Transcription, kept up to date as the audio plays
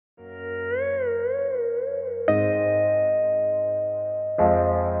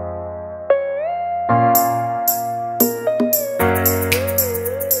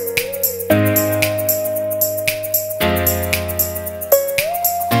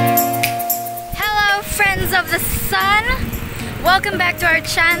rays of the sun. Welcome back to our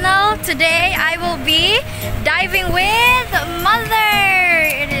channel. Today I will be diving with Mother.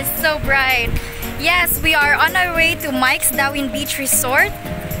 It is so bright. Yes, we are on our way to Mike's Dauin Beach Resort,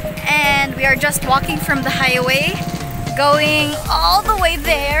 and we are just walking from the highway going all the way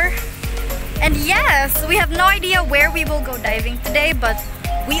there. And yes, we have no idea where we will go diving today, but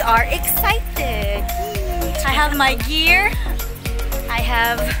we are excited. I have my gear. I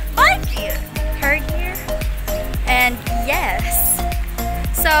have my gear, her gear, and yes.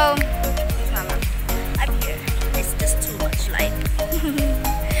 So, Mama, I'm here. It's just too much light.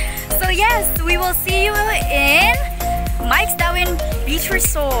 So yes, we will see you in Mike's Dauin Beach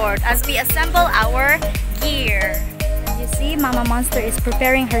Resort as we assemble our gear. You see, MamaMonster is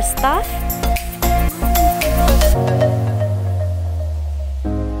preparing her stuff.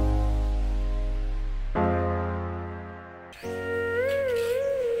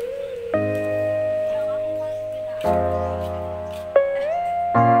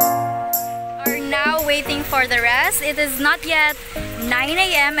 Waiting for the rest. It is not yet 9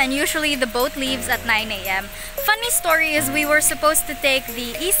 a.m. and usually the boat leaves at 9 a.m. Funny story is we were supposed to take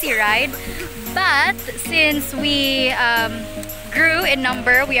the easy ride, but since we grew in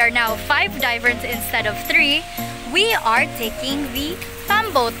number, we are now 5 divers instead of 3, we are taking the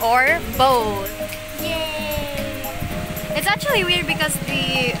flamboyant or boat. Yay! It's actually weird because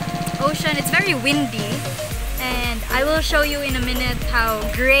the ocean, it's very windy. And I will show you in a minute how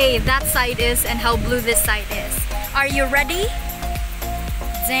gray that side is and how blue this side is. Are you ready?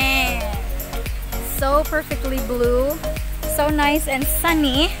 Damn! So perfectly blue, so nice and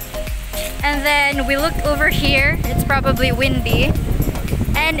sunny. And then we look over here, it's probably windy.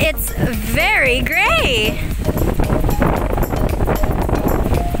 And it's very gray!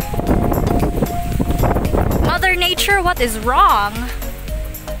 Mother Nature, what is wrong?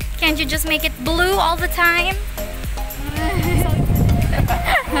 Can't you just make it blue all the time?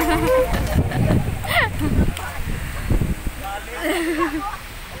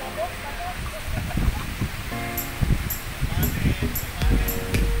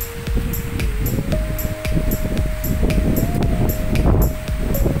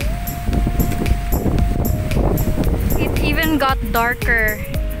 It even got darker.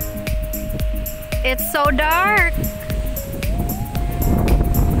 It's so dark.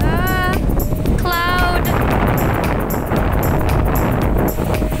 Cloud.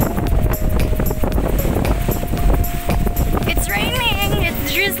 It's raining,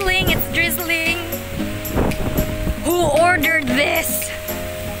 it's drizzling, it's drizzling. Who ordered this?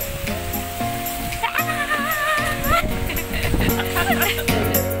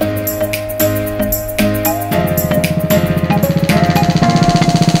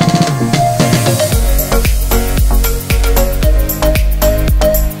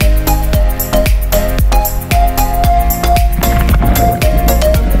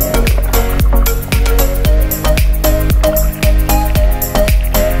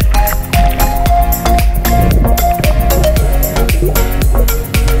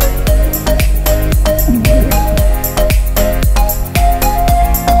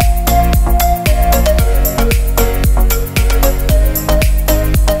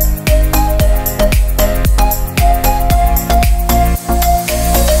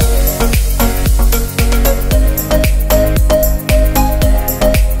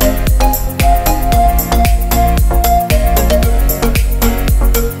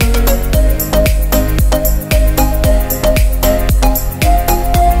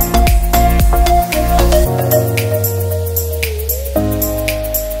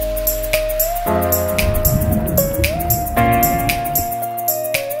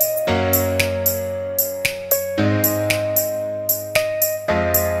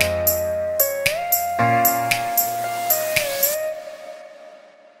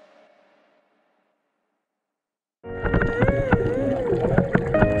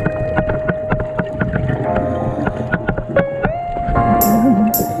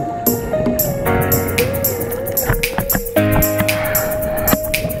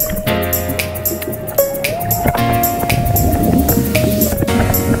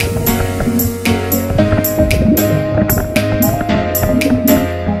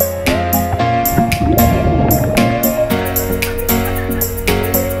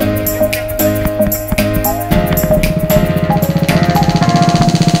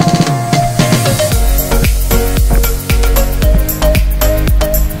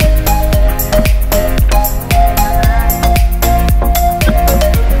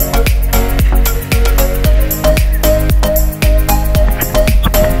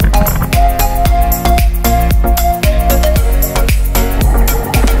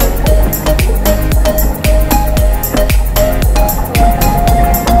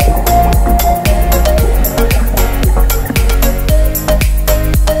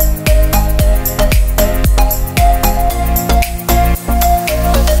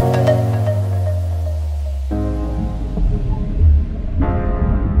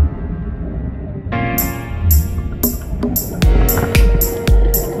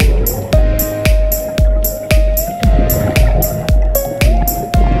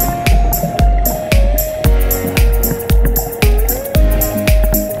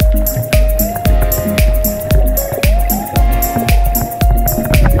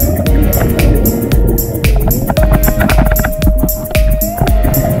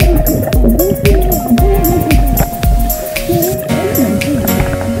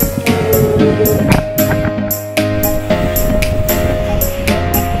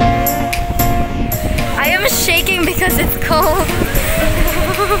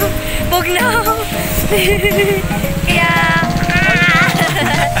 Kaya...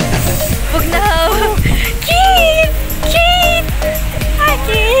 Wag na. Keith! Keith! Hi,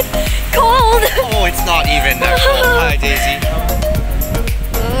 Keith! Cold! Oh, it's not even that cold. Hi, Daisy.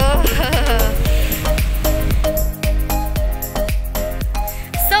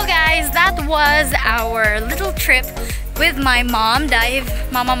 So guys, that was our little trip with my mom,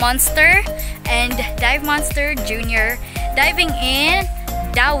 MamaMonster, and Dive Monster Jr. diving in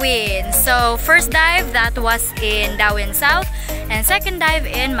Dauin. So first dive, that was in Dauin South, and second dive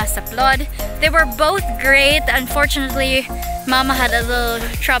in Masaplod. They were both great. Unfortunately, Mama had a little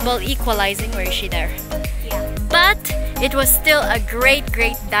trouble equalizing. Where is she there? Yeah. But it was still a great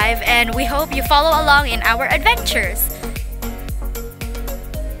dive, and we hope you follow along in our adventures.